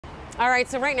All right,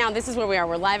 so right now, this is where we are.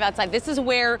 We're live outside. This is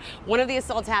where one of the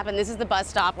assaults happened. This is the bus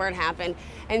stop where it happened.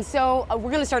 And so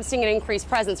we're going to start seeing an increased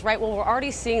presence, right? Well, we're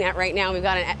already seeing that right now. We've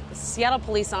got a Seattle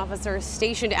police officer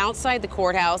stationed outside the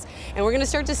courthouse, and we're going to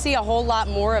start to see a whole lot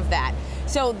more of that.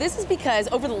 So this is because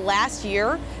over the last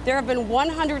year, there have been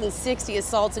 160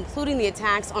 assaults, including the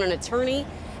attacks on an attorney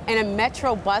and a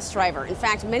Metro bus driver. In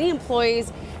fact, many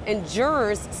employees and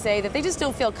jurors say that they just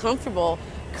don't feel comfortable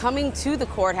coming to the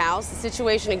courthouse. The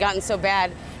situation had gotten so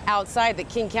bad outside that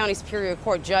King County Superior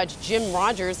Court Judge Jim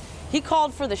Rogers, he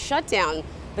called for the shutdown,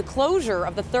 the closure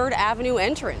of the 3rd Avenue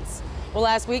entrance. Well,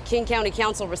 last week, King County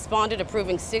Council responded,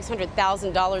 approving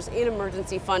 $600,000 in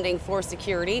emergency funding for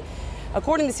security.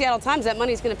 According to the Seattle Times, that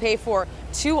money is going to pay for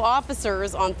 2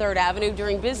 officers on 3rd Avenue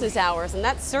during business hours, and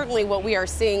that's certainly what we are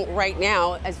seeing right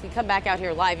now. As we come back out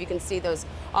here live, you can see those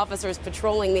officers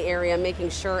patrolling the area, making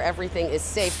sure everything is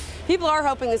safe. People are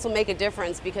hoping this will make a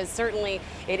difference, because certainly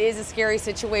it is a scary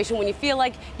situation when you feel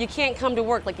like you can't come to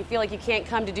work, like you feel like you can't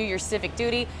come to do your civic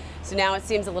duty. So now it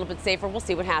seems a little bit safer. We'll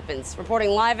see what happens. Reporting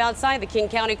live outside the King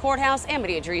County Courthouse,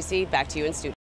 Amity Adrisi, back to you in studio.